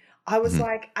money. I was Hmm.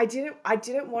 like, I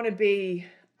didn't want to be,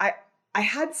 I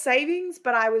had savings,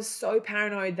 but I was so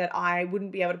paranoid that I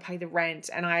wouldn't be able to pay the rent.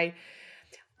 And I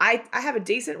have a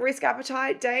decent risk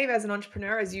appetite, Dave, as an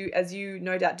entrepreneur, as you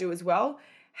no doubt do as well.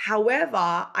 However,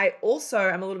 I also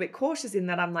am a little bit cautious in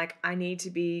that I'm like, I need to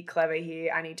be clever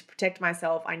here. I need to protect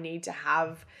myself. I need to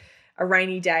have a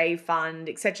rainy day fund,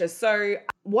 etc. So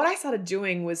what I started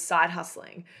doing was side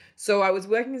hustling. So I was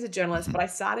working as a journalist, Hmm. but I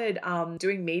started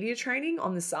doing media training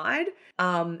on the side.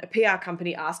 A PR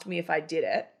company asked me if I did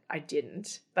it. I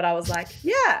didn't, but I was like,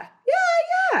 yeah, yeah,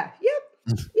 yeah,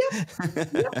 yep,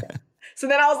 yep, yep. So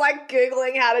then I was like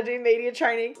Googling how to do media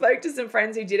training, spoke to some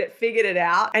friends who did it, figured it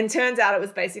out. And turns out it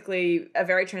was basically a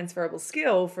very transferable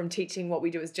skill from teaching what we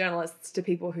do as journalists to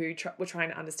people who were trying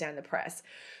to understand the press.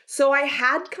 So I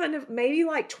had kind of maybe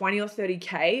like 20 or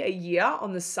 30K a year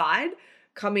on the side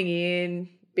coming in,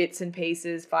 bits and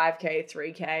pieces, 5K,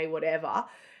 3K, whatever.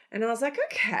 And I was like,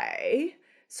 okay.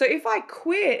 So if I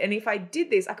quit and if I did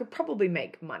this, I could probably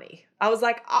make money. I was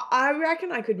like, I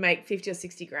reckon I could make 50 or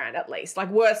 60 grand at least. Like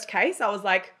worst case, I was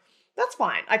like, that's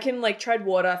fine. I can like tread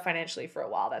water financially for a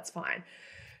while. That's fine.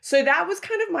 So that was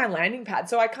kind of my landing pad.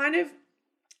 So I kind of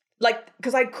like,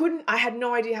 because I had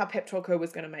no idea how Pep Talk Co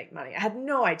was going to make money. I had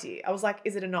no idea. I was like,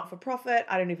 is it a not for profit?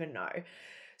 I don't even know.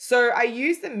 So I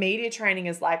used the media training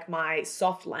as like my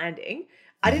soft landing.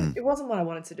 Hmm. It wasn't what I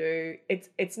wanted to do.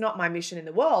 It's not my mission in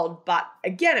the world. But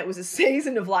again, it was a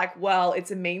season of like, well,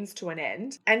 it's a means to an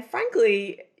end. And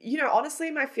frankly, honestly,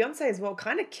 my fiance as well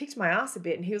kind of kicked my ass a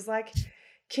bit. And he was like,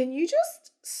 can you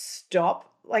just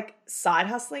stop like side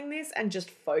hustling this and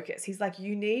just focus? He's like,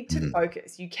 you need to Hmm.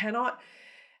 focus. You cannot,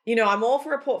 I'm all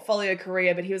for a portfolio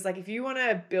career, but he was like, if you want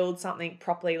to build something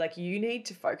properly, like you need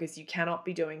to focus. You cannot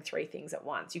be doing three things at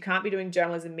once. You can't be doing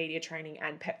journalism, media training,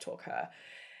 and Pep Talk Her.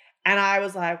 And I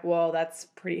was like, well, that's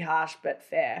pretty harsh, but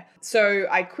fair. So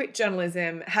I quit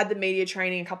journalism, had the media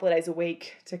training a couple of days a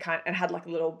week and had like a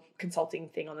little consulting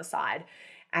thing on the side.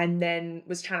 And then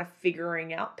was trying to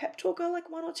figuring out Pep Talker like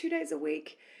 1 or 2 days a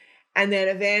week. And then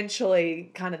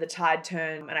eventually kind of the tide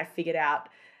turned and I figured out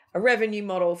a revenue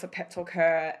model for Pep Talk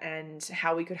Her and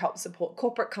how we could help support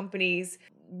corporate companies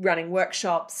running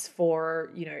workshops for,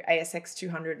 ASX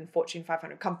 200 and Fortune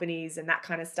 500 companies and that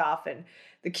kind of stuff. And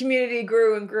the community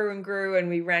grew and grew and grew and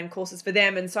we ran courses for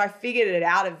them. And so I figured it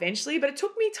out eventually, but it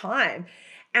took me time.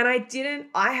 And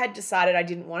I had decided I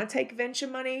didn't want to take venture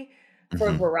money for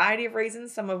a Hmm. variety of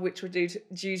reasons, some of which were due to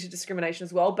discrimination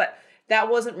as well. But that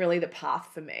wasn't really the path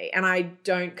for me. And I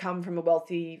don't come from a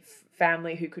wealthy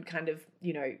family who could kind of,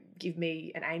 give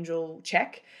me an angel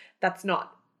check. That's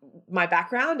not my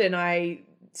background.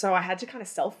 So I had to kind of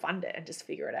self-fund it and just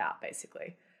figure it out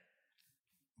basically.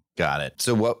 Got it.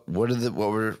 So what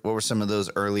were some of those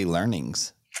early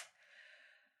learnings?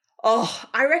 Oh,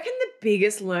 I reckon the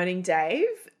biggest learning, Dave,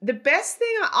 the best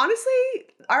thing, honestly,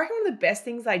 I reckon one of the best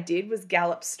things I did was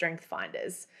Gallup Strength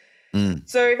Finders. Mm,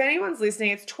 So if anyone's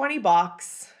listening, it's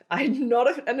 $20. I'm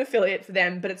not an affiliate for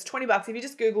them, but it's $20 if you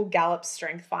just Google Gallup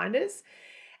Strength Finders.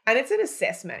 And it's an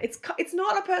assessment. It's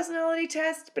not a personality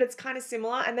test, but it's kind of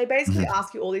similar. And they basically mhm,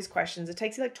 ask you all these questions. It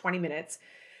takes you like 20 minutes.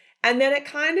 And then it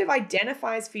kind of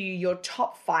identifies for you your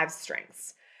top 5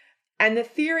 strengths. And the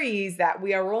theory is that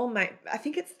we are all I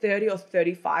think it's 30 or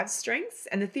 35 strengths.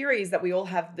 And the theory is that we all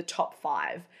have the top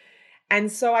 5.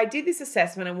 And so I did this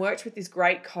assessment and worked with this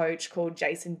great coach called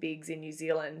Jason Biggs in New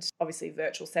Zealand, obviously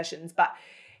virtual sessions, but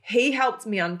he helped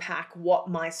me unpack what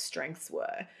my strengths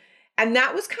were. And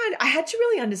that was I had to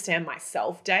really understand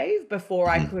myself, Dave, before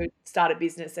I mhm, could start a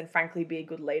business and frankly be a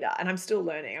good leader. And I'm still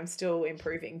learning, I'm still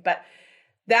improving. But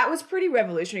that was pretty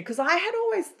revolutionary because I had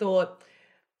always thought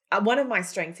one of my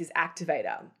strengths is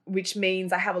activator, which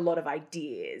means I have a lot of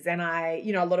ideas and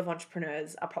a lot of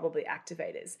entrepreneurs are probably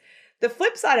activators. The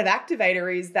flip side of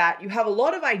activator is that you have a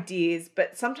lot of ideas,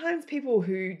 but sometimes people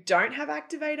who don't have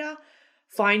activator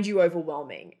find you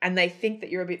overwhelming and they think that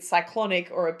you're a bit cyclonic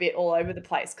or a bit all over the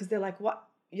place because they're like, what?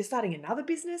 You're starting another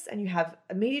business and you have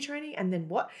a media training and then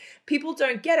what? People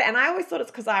don't get it. And I always thought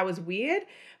it's because I was weird.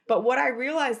 But what I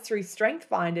realized through Strength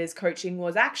Finders coaching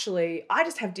was actually I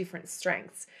just have different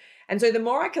strengths. And so the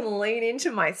more I can lean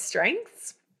into my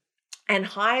strengths and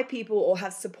hire people or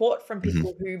have support from mhm,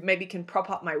 people who maybe can prop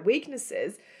up my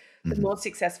weaknesses, the mhm. more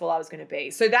successful I was going to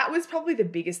be. So that was probably the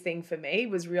biggest thing for me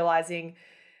was realizing,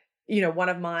 one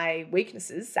of my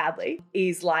weaknesses, sadly,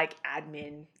 is like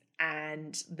admin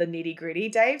and the nitty gritty,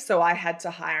 Dave. So I had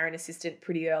to hire an assistant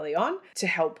pretty early on to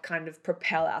help kind of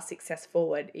propel our success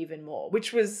forward even more,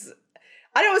 which was,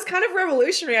 I know it was kind of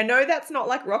revolutionary. I know that's not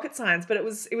like rocket science, but it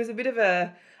was a bit of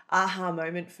a aha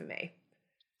moment for me.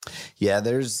 Yeah,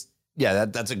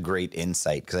 that's a great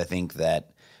insight because I think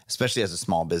that especially as a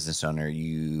small business owner,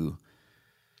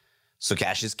 so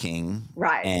cash is king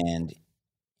Right. and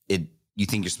you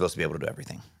think you're supposed to be able to do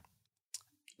everything.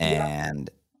 Yeah. And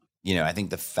I think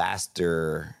the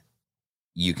faster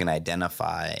you can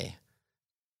identify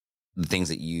the things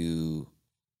that you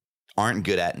aren't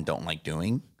good at and don't like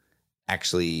doing,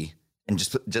 actually, and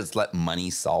just let money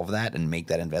solve that and make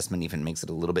that investment even makes it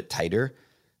a little bit tighter,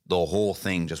 the whole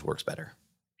thing just works better.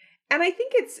 And I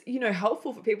think it's,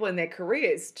 helpful for people in their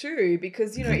careers too,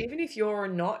 because, Mhm, even if you're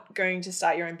not going to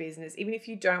start your own business, even if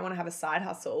you don't want to have a side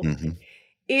hustle, mhm,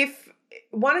 if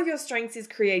one of your strengths is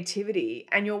creativity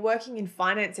and you're working in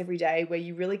finance every day where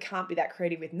you really can't be that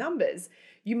creative with numbers,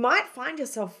 you might find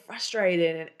yourself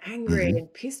frustrated and angry mhm.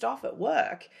 and pissed off at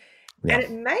work. Yeah. And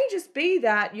it may just be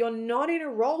that you're not in a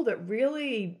role that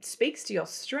really speaks to your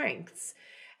strengths.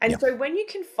 And Yeah. so when you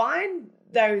can find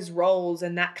those roles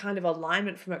and that kind of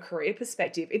alignment from a career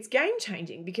perspective, it's game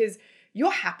changing because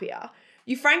you're happier.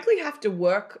 You frankly have to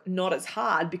work not as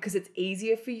hard because it's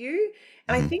easier for you.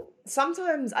 And I Mhm. think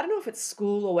sometimes, I don't know if it's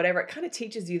school or whatever, it kind of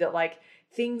teaches you that like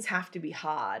things have to be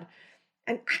hard.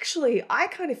 And actually, I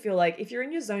kind of feel like if you're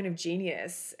in your zone of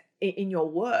genius in your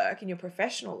work, in your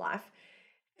professional life,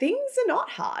 things are not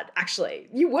hard, actually.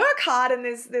 You work hard and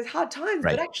there's hard times,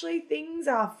 but Right. actually things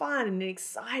are fun and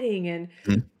exciting and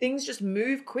Mhm. things just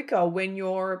move quicker when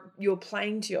you're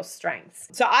playing to your strengths.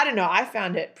 So I don't know, I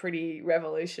found it pretty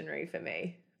revolutionary for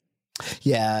me.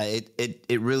 Yeah,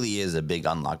 it really is a big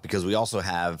unlock because we also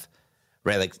have,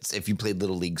 right, like if you played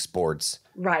little league sports,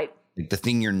 Right. like the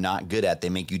thing you're not good at, they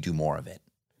make you do more of it.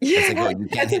 It's like, Yeah, oh, you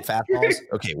can't that's hit true. fastballs.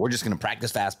 Okay, we're just going to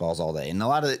practice fastballs all day. And a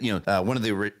lot of, one of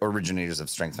the originators of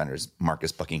Strength Finders,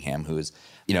 Marcus Buckingham, who is,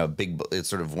 it's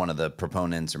sort of one of the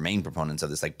proponents or main proponents of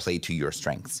this, like play to your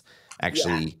strengths.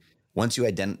 Yeah. Actually, once you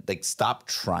stop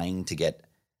trying to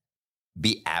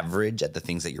be average at the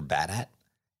things that you're bad at,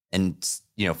 and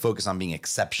focus on being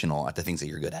exceptional at the things that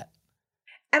you're good at.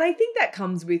 And I think that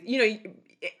comes with,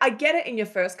 I get it in your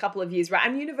first couple of years, right?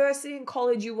 And university and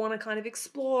college, you want to kind of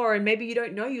explore, and maybe you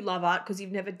don't know you love art because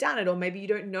you've never done it, or maybe you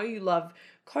don't know you love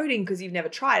coding because you've never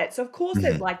tried it. So, of course,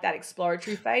 there's Mhm. like that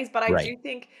exploratory phase, but I Right. do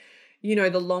think,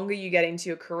 the longer you get into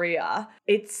your career,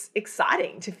 it's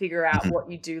exciting to figure out Mhm.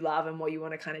 what you do love and what you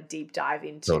want to kind of deep dive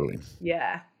into. Totally.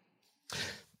 Yeah.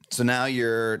 So now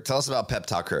tell us about Pep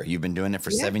Talk Her. You've been doing it for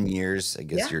Yeah. 7 years. I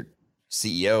guess Yeah. you're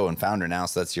CEO and founder now.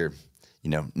 So that's you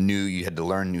had to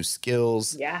learn new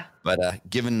skills, Yeah. but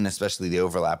given especially the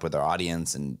overlap with our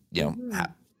audience and,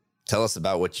 Mhm. tell us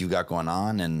about what you got going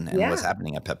on and what's Yeah.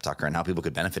 happening at Pep Talk Her and how people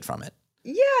could benefit from it.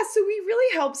 Yeah, so we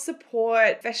really help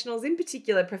support professionals, in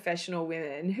particular professional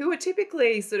women who are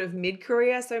typically sort of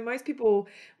mid-career. So most people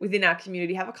within our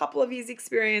community have a couple of years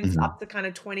experience, Hmm. up to kind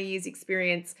of 20 years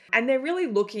experience, and they're really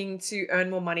looking to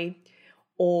earn more money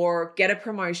or get a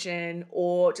promotion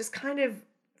or just kind of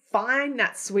find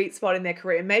that sweet spot in their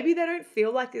career. Maybe they don't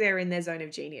feel like they're in their zone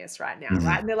of genius right now, right? Hmm.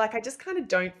 And they're like, I just kind of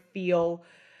don't feel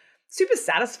super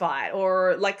satisfied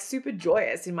or like super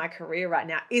joyous in my career right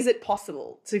now. Is it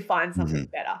possible to find Hmm. something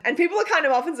better? And people are kind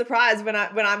of often surprised when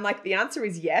I'm like, the answer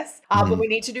is yes, but Hmm. we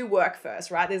need to do work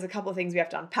first, right? There's a couple of things we have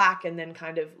to unpack and then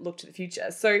kind of look to the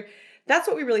future. So that's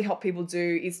what we really help people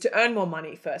do, is to earn more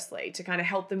money firstly, to kind of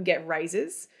help them get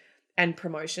raises and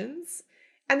promotions.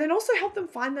 And then also help them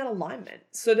find that alignment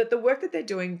so that the work that they're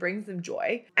doing brings them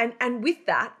joy. And with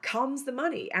that comes the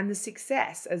money and the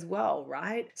success as well,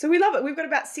 right? So we love it. We've got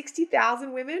about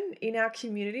 60,000 women in our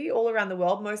community all around the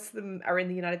world. Most of them are in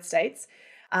the United States.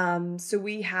 So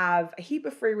we have a heap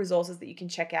of free resources that you can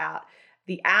check out.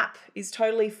 The app is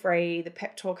totally free, the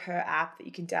Pep Talk Her app that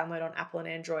you can download on Apple and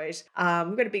Android.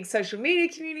 We've got a big social media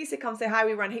community, so come say hi.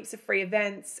 We run heaps of free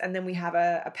events. And then we have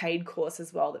a paid course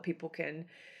as well that people can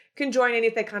join in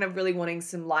if they're kind of really wanting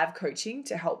some live coaching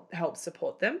to help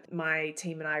support them. My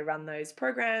team and I run those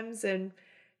programs, and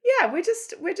yeah,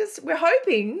 we're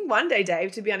hoping one day,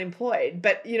 Dave, to be unemployed.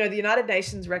 But you know, the United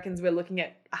Nations reckons we're looking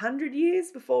at 100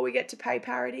 years before we get to pay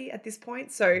parity at this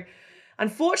point. So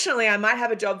unfortunately, I might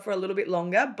have a job for a little bit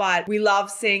longer, but we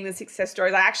love seeing the success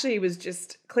stories. I actually was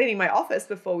just cleaning my office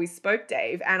before we spoke,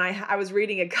 Dave, and I was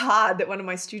reading a card that one of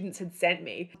my students had sent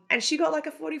me, and she got like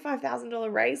a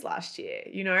 $45,000 raise last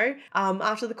year,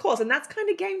 after the course. And that's kind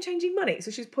of game-changing money. So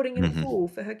she's putting in a Hmm. pool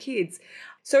for her kids.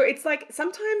 So it's like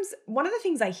sometimes one of the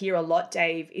things I hear a lot,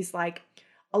 Dave, is like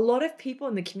a lot of people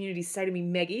in the community say to me,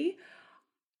 Meggie,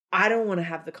 I don't want to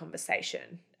have the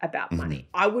conversation about Hmm. money.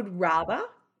 I would rather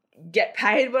get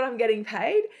paid what I'm getting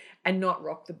paid and not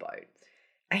rock the boat.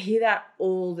 I hear that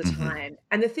all the Hmm. time.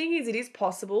 And the thing is, it is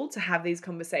possible to have these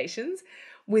conversations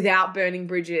without burning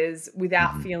bridges,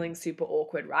 without Hmm. feeling super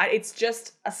awkward, right? It's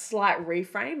just a slight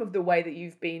reframe of the way that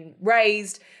you've been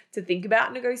raised to think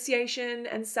about negotiation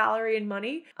and salary and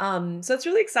money. So it's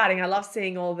really exciting. I love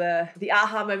seeing all the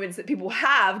aha moments that people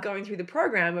have going through the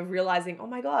program of realizing, oh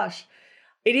my gosh,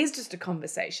 it is just a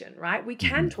conversation, right? We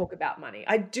can Hmm. talk about money.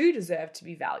 I do deserve to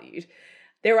be valued.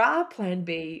 There are plan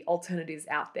B alternatives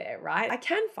out there, right? I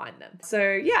can find them.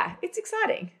 So yeah, it's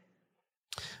exciting.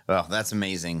 Well, that's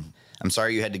amazing. I'm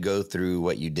sorry you had to go through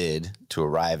what you did to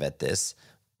arrive at this,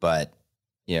 but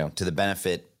to the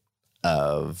benefit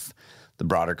of the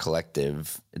broader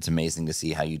collective, it's amazing to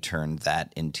see how you turned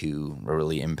that into a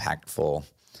really impactful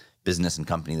business and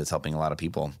company that's helping a lot of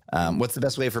people. What's the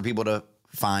best way for people to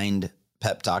find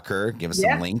Pep Talk Her? Give us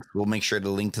some Yeah, links. We'll make sure to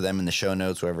link to them in the show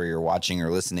notes, wherever you're watching or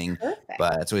listening. perfect.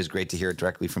 But it's always great to hear it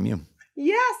directly from you.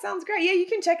 Yeah, sounds great. Yeah, you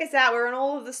can check us out. We're on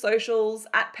all of the socials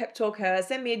at Pep Talk Her.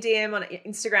 Send me a DM on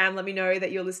Instagram. Let me know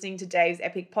that you're listening to Dave's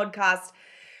Epic Podcast.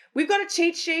 We've got a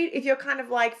cheat sheet if you're kind of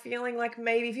like feeling like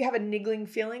maybe if you have a niggling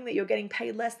feeling that you're getting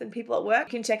paid less than people at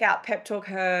work. You can check out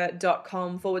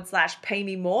peptalkher.com/pay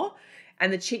me more.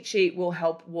 And the cheat sheet will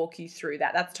help walk you through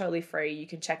that. That's totally free. You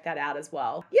can check that out as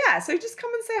well. Yeah, so just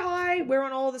come and say hi. We're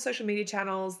on all of the social media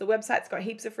channels. The website's got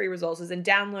heaps of free resources, and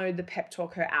download the Pep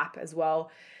Talk Her app as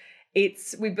well.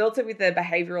 We built it with a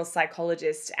behavioral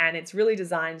psychologist, and it's really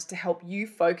designed to help you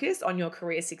focus on your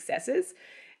career successes.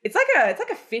 It's like a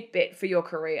Fitbit for your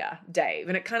career, Dave.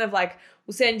 And it kind of like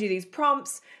will send you these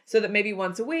prompts so that maybe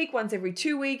once a week, once every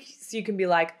 2 weeks, you can be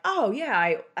like, oh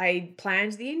yeah, I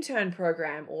planned the intern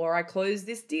program, or I closed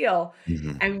this deal.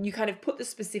 Mhm. And you kind of put the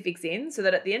specifics in so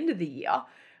that at the end of the year,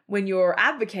 when you're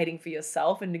advocating for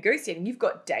yourself and negotiating, you've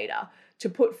got data to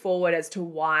put forward as to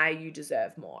why you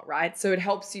deserve more, right? So it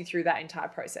helps you through that entire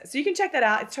process. So you can check that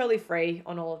out. It's totally free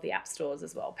on all of the app stores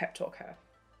as well. Pep Talk Her.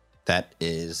 That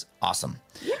is awesome.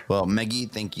 Yeah. Well, Meggie,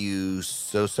 thank you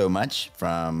so much.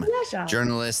 From Pleasure.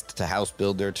 journalist to house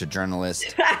builder to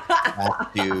journalist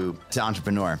back to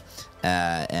entrepreneur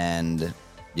and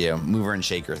mover and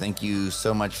shaker. Thank you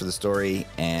so much for the story,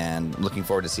 and looking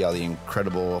forward to see all the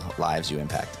incredible lives you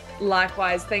impact.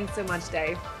 Likewise. Thanks so much,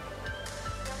 Dave.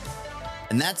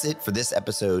 And that's it for this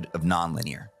episode of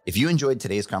Nonlinear. If you enjoyed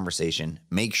today's conversation,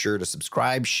 make sure to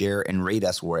subscribe, share, and rate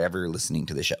us wherever you're listening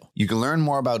to the show. You can learn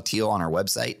more about Teal on our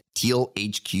website,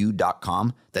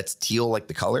 tealhq.com. That's Teal like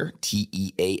the color,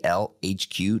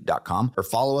 TEALHQ.com. Or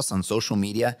follow us on social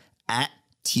media at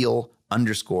Teal_HQ.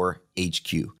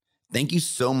 Thank you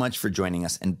so much for joining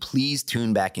us, and please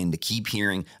tune back in to keep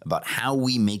hearing about how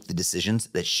we make the decisions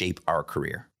that shape our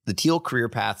career. The Teal Career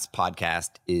Paths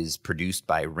podcast is produced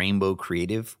by Rainbow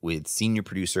Creative with senior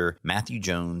producer Matthew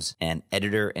Jones and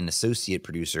editor and associate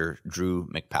producer Drew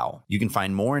McPowell. You can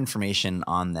find more information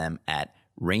on them at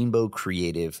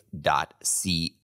rainbowcreative.co.